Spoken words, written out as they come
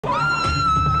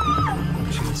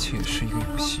切是一个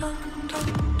游戏。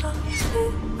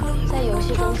在游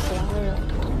戏中死亡的人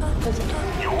会怎么样？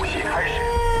游戏开始。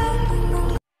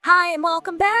 Hi and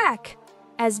welcome back!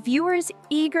 As viewers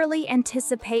eagerly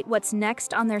anticipate what's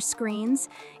next on their screens,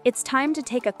 it's time to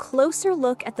take a closer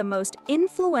look at the most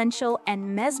influential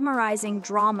and mesmerizing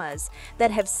dramas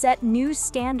that have set new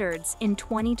standards in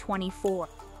 2024.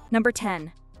 Number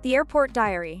 10. The Airport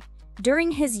Diary.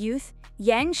 During his youth,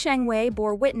 Yang Shengwei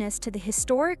bore witness to the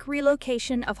historic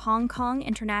relocation of Hong Kong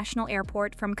International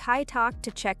Airport from Kai Tak to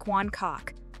Chek Wan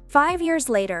Kok. 5 years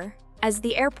later, as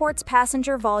the airport's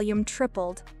passenger volume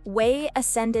tripled, Wei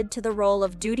ascended to the role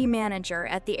of duty manager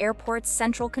at the airport's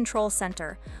central control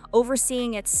center,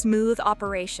 overseeing its smooth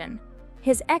operation.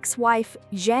 His ex-wife,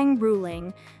 Zhang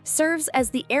Ruling, serves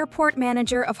as the airport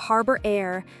manager of Harbor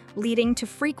Air, leading to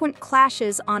frequent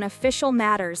clashes on official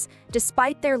matters,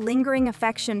 despite their lingering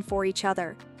affection for each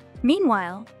other.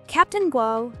 Meanwhile, Captain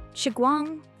Guo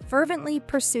Chiguang fervently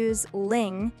pursues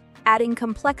Ling, adding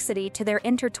complexity to their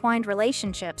intertwined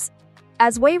relationships.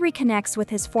 As Wei reconnects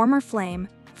with his former flame,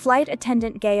 flight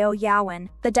attendant Gao Yawen,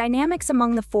 the dynamics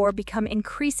among the four become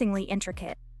increasingly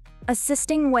intricate.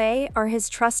 Assisting Wei are his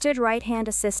trusted right-hand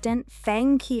assistant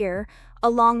Fang Qier,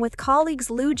 along with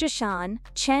colleagues Liu Zhishan,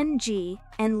 Chen Ji,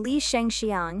 and Li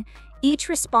Shengxiang, each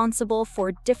responsible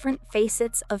for different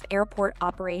facets of airport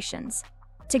operations.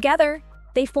 Together,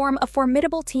 they form a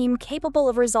formidable team capable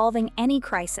of resolving any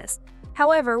crisis.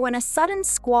 However, when a sudden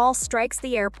squall strikes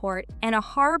the airport and a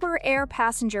Harbor Air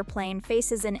passenger plane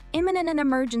faces an imminent and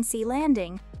emergency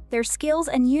landing, their skills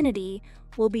and unity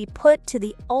will be put to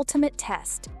the ultimate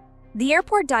test. The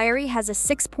Airport Diary has a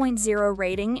 6.0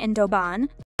 rating in Douban.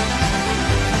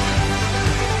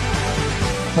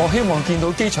 我希望見到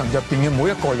機場入邊嘅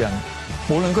每一個人，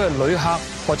無論佢係旅客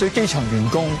或者機場員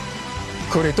工，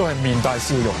佢哋都係面帶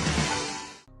笑容。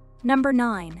Number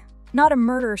 9. Not a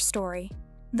murder story.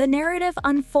 The narrative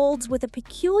unfolds with a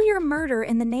peculiar murder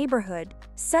in the neighborhood,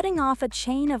 setting off a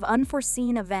chain of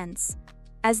unforeseen events.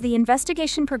 As the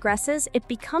investigation progresses, it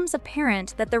becomes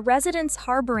apparent that the residents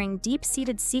harboring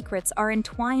deep-seated secrets are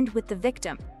entwined with the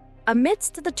victim.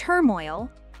 Amidst the turmoil,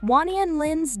 Wanian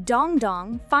Lin's Dong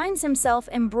Dong finds himself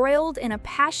embroiled in a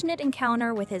passionate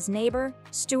encounter with his neighbor,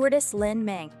 stewardess Lin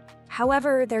Meng.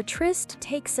 However, their tryst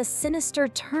takes a sinister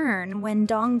turn when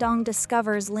Dong Dong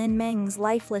discovers Lin Meng's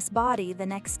lifeless body the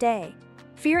next day.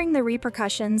 Fearing the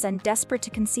repercussions and desperate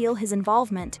to conceal his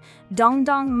involvement, Dong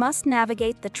Dong must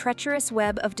navigate the treacherous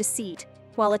web of deceit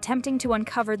while attempting to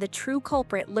uncover the true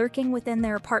culprit lurking within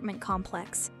their apartment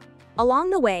complex.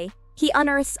 Along the way, he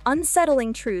unearths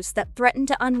unsettling truths that threaten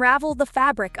to unravel the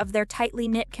fabric of their tightly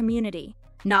knit community.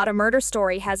 Not a Murder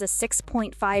Story has a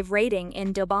 6.5 rating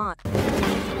in Douban. 不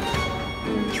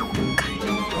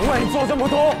为你做这么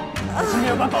多，我是没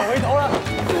有办法回头了。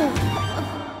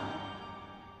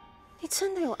你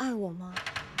真的有爱我吗？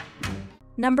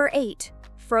 Number 8.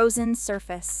 Frozen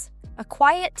Surface. A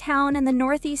quiet town in the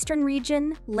northeastern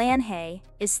region, Lanhei,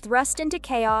 is thrust into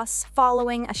chaos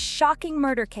following a shocking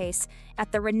murder case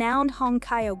at the renowned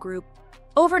Hongkaio Group.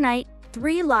 Overnight,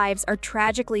 3 lives are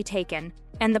tragically taken,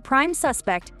 and the prime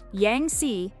suspect, Yang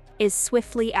Si, is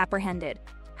swiftly apprehended.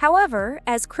 However,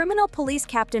 as criminal police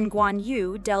captain Guan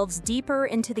Yu delves deeper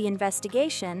into the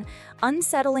investigation,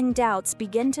 unsettling doubts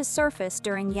begin to surface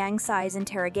during Yang Si's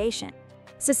interrogation.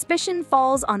 Suspicion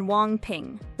falls on Wang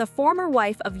Ping, the former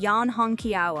wife of Yan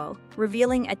Hongqiao,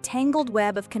 revealing a tangled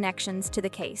web of connections to the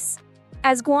case.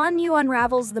 As Guan Yu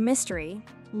unravels the mystery,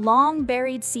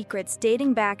 long-buried secrets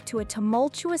dating back to a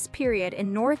tumultuous period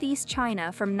in northeast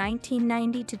China from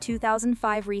 1990 to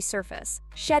 2005 resurface,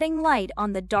 shedding light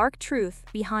on the dark truth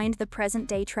behind the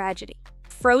present-day tragedy.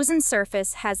 Frozen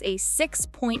Surface has a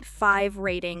 6.5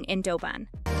 rating in Douban.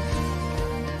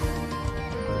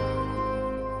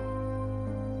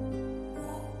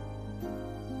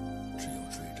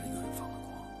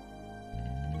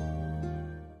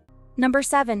 Number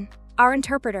 7. Our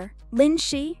interpreter, Lin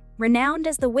Shi, renowned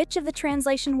as the witch of the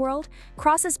translation world,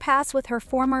 crosses paths with her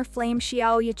former flame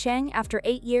Xiao Yicheng after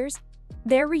 8 years.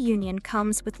 Their reunion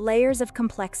comes with layers of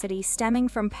complexity stemming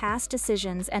from past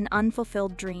decisions and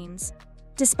unfulfilled dreams.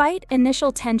 Despite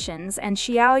initial tensions and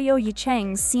Xiao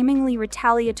Yicheng's seemingly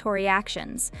retaliatory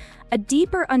actions, a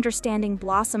deeper understanding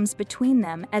blossoms between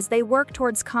them as they work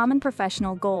towards common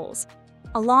professional goals.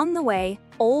 Along the way,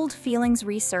 old feelings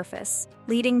resurface,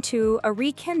 leading to a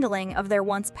rekindling of their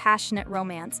once passionate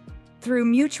romance. Through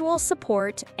mutual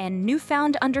support and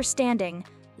newfound understanding,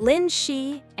 Lin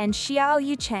Shi and Xiao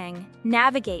Yicheng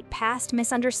navigate past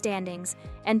misunderstandings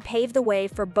and pave the way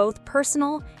for both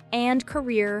personal and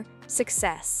career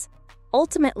success.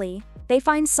 Ultimately, They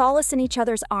find solace in each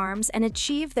other's arms and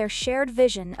achieve their shared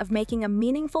vision of making a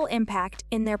meaningful impact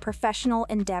in their professional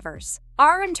endeavors.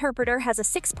 Our interpreter has a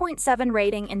 6.7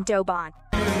 rating in Douban.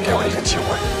 给我一个机会，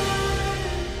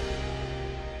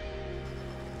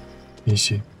依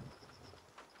稀，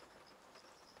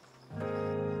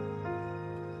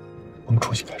我们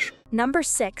重新开始。 Number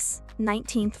 6,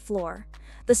 19th Floor.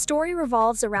 The story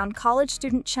revolves around college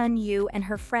student Chun-Yu and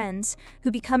her friends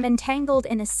who become entangled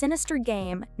in a sinister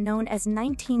game known as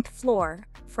 19th Floor,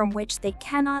 from which they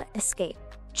cannot escape.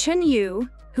 Chun-Yu,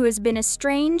 who has been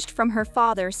estranged from her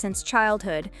father since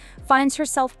childhood, finds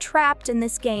herself trapped in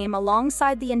this game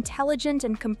alongside the intelligent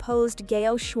and composed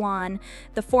Gao Xuan,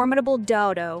 the formidable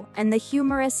Dodo, and the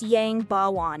humorous Yang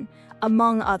Bawan,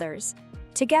 among others.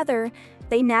 Together,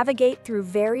 they navigate through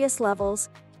various levels,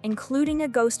 including a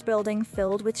ghost building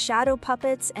filled with shadow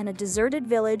puppets and a deserted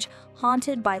village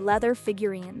haunted by leather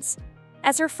figurines.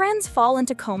 As her friends fall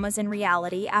into comas in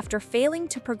reality after failing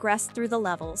to progress through the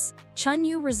levels,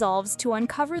 Chun-Yu resolves to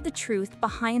uncover the truth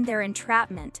behind their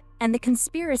entrapment and the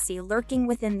conspiracy lurking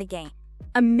within the game.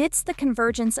 Amidst the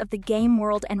convergence of the game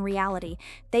world and reality,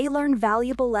 they learn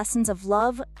valuable lessons of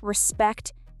love,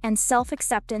 respect, and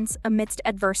self-acceptance amidst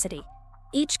adversity.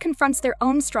 Each confronts their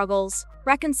own struggles,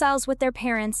 reconciles with their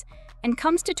parents, and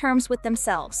comes to terms with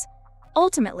themselves.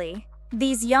 Ultimately,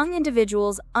 these young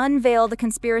individuals unveil the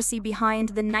conspiracy behind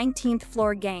the 19th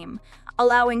Floor game,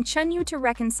 allowing Chun-Yu to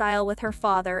reconcile with her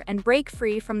father and break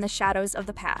free from the shadows of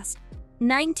the past.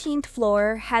 19th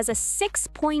Floor has a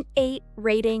 6.8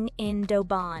 rating in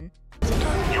Douban.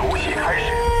 游戏开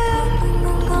始。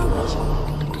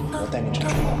我带你展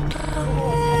示。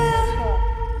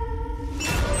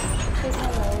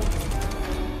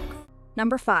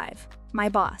 Number 5, My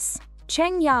Boss.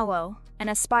 Cheng Yao, an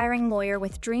aspiring lawyer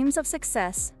with dreams of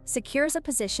success, secures a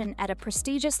position at a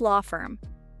prestigious law firm.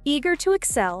 Eager to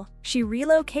excel, she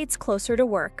relocates closer to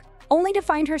work, only to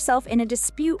find herself in a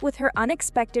dispute with her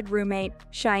unexpected roommate,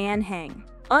 Cheyenne Heng.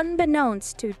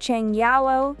 Unbeknownst to Cheng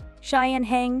Yao, Cheyenne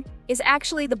Heng is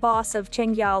actually the boss of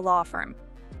Cheng Yao law firm.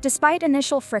 Despite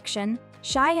initial friction,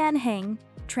 Cheyenne Heng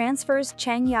transfers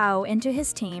Cheng Yao into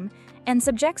his team and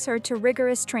subjects her to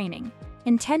rigorous training,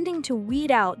 intending to weed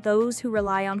out those who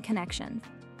rely on connection.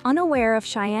 Unaware of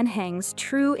Cheyenne Heng's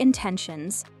true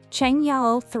intentions, Cheng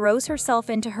Yao throws herself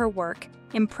into her work,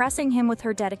 impressing him with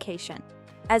her dedication.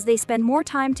 As they spend more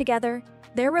time together,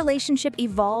 their relationship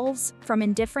evolves from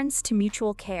indifference to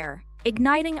mutual care,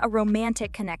 igniting a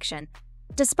romantic connection.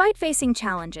 Despite facing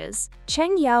challenges,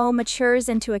 Cheng Yao matures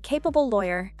into a capable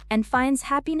lawyer and finds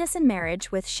happiness in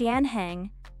marriage with Cheyenne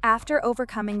Heng after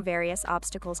overcoming various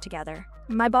obstacles together.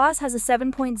 My Boss has a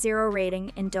 7.0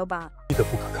 rating in Douban. 的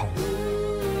不可抗力。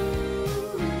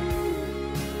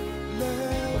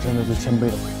我站在最谦卑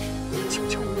的位置，请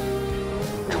求你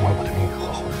成为我的另一个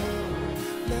合伙人。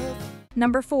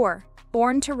 Number 4,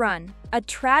 Born to Run. A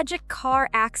tragic car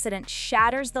accident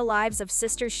shatters the lives of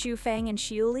sisters Xu Feng and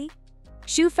Xiu Li.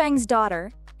 Xu Feng's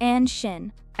daughter, Anne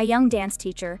Xin, a young dance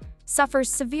teacher,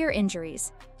 suffers severe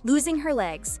injuries, losing her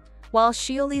legs, while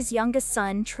Xiu Li's youngest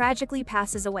son tragically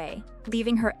passes away,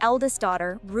 leaving her eldest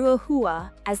daughter,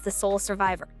 Ruohua, as the sole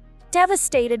survivor.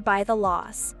 Devastated by the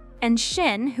loss, and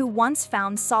Xin, who once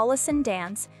found solace in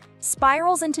dance,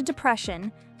 spirals into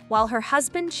depression, while her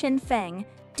husband Qin Feng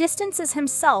distances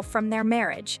himself from their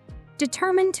marriage.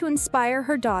 Determined to inspire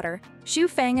her daughter, Xu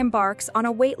Feng embarks on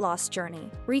a weight loss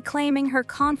journey, reclaiming her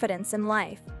confidence in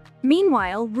life.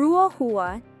 Meanwhile,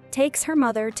 Ruohua takes her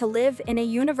mother to live in a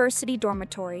university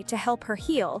dormitory to help her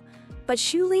heal, but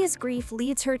Xu Li's grief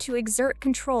leads her to exert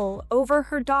control over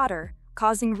her daughter,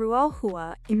 causing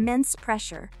Ruohua immense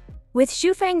pressure. With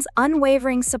Xu Feng's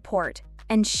unwavering support,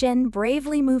 and Xin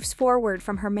bravely moves forward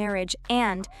from her marriage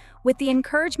and, with the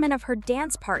encouragement of her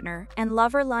dance partner and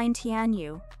lover Lin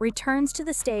Tianyu, returns to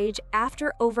the stage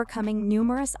after overcoming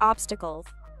numerous obstacles.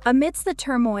 Amidst the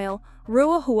turmoil,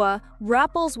 Ruohua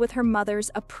grapples with her mother's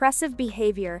oppressive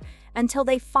behavior until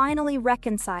they finally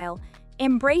reconcile,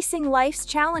 embracing life's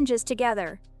challenges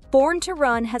together. Born to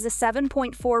Run has a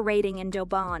 7.4 rating in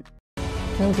Douban.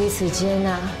 能彼此接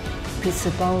纳，彼此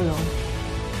包容，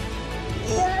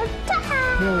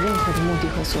没有任何的目的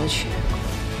和索取，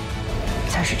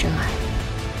才是真爱。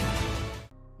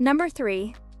 Number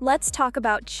 3, let's talk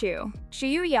about Chu.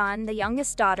 Xiu Yan, the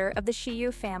youngest daughter of the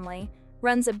Xiu family,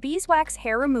 runs a beeswax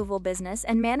hair removal business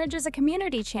and manages a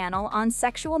community channel on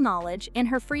sexual knowledge in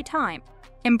her free time.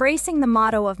 Embracing the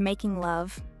motto of making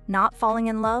love, not falling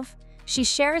in love, she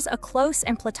shares a close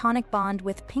and platonic bond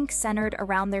with Pink centered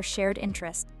around their shared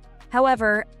interest.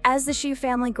 However, as the CHU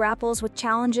family grapples with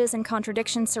challenges and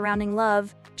contradictions surrounding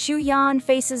love, CHU Yan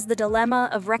faces the dilemma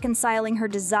of reconciling her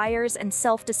desires and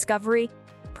self-discovery,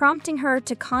 prompting her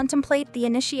to contemplate the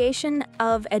initiation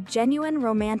of a genuine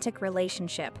romantic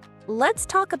relationship. Let's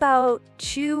talk about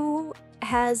CHU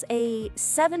has a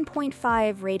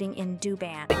 7.5 rating in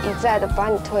Douban. 一再的把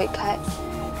你推开，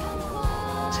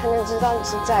才能知道你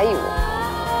是在意我。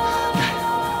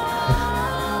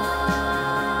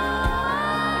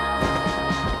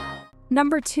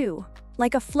 Number 2.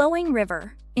 Like a Flowing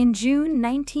River. In June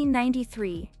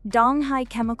 1993, Donghai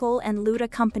Chemical and Luda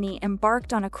Company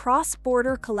embarked on a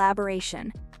cross-border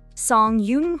collaboration. Song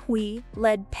Young-hui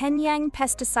led Penyang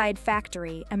Pesticide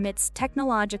Factory amidst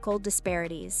technological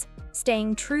disparities.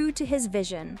 Staying true to his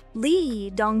vision, Lee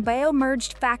Dongbao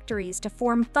merged factories to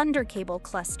form Thunder Cable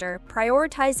Cluster,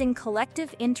 prioritizing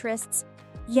collective interests.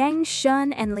 Yang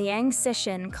Shun and Liang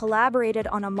Sishin collaborated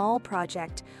on a mall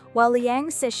project, while Liang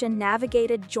Sishin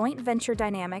navigated joint venture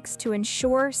dynamics to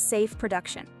ensure safe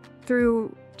production.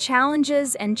 Through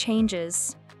challenges and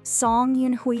changes, Song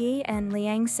Yunhui and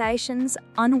Liang Sishin's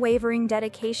unwavering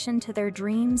dedication to their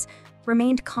dreams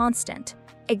remained constant,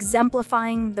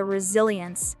 exemplifying the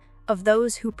resilience of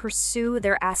those who pursue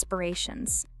their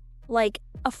aspirations. Like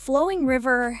a Flowing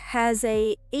River has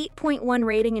a 8.1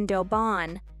 rating in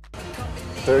Douban.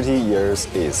 30 years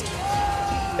east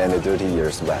and 30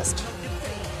 years west.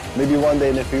 Maybe one day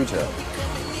in the future,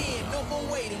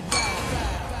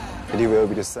 it will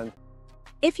be the sun.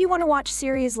 If you want to watch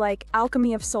series like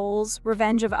Alchemy of Souls,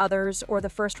 Revenge of Others, or The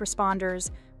First Responders,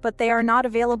 but they are not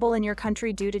available in your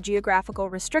country due to geographical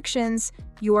restrictions,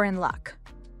 you are in luck.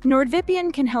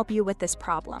 NordVPN can help you with this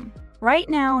problem. Right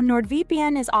now,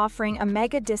 NordVPN is offering a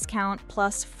mega discount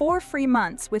plus 4 free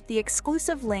months with the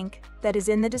exclusive link that is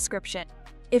in the description.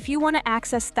 If you want to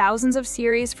access thousands of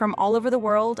series from all over the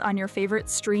world on your favorite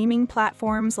streaming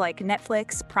platforms like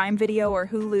Netflix, Prime Video, or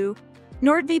Hulu,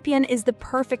 NordVPN is the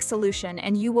perfect solution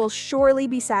and you will surely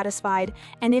be satisfied.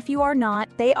 And if you are not,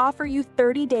 they offer you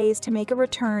 30 days to make a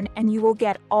return and you will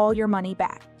get all your money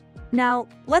back. Now,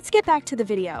 let's get back to the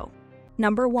video.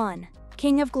 Number 1.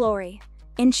 King of Glory.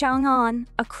 In Chang'an,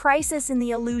 a crisis in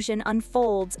the illusion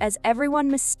unfolds as everyone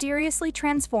mysteriously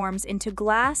transforms into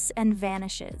glass and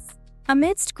vanishes.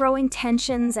 Amidst growing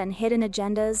tensions and hidden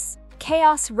agendas,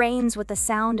 chaos reigns with the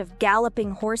sound of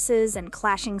galloping horses and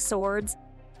clashing swords.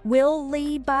 Will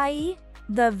Li Bai,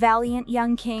 the valiant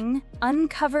young king,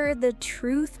 uncover the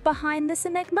truth behind this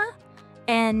enigma?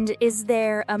 And is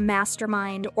there a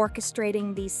mastermind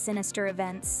orchestrating these sinister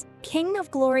events? King of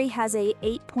Glory has a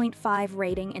 8.5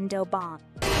 rating in Douban.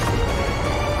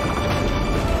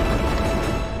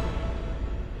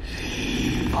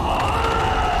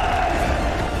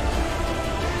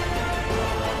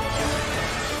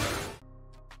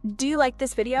 Do you like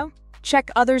this video? Check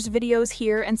others' videos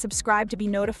here and subscribe to be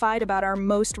notified about our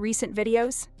most recent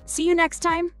videos. See you next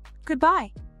time.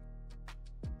 Goodbye.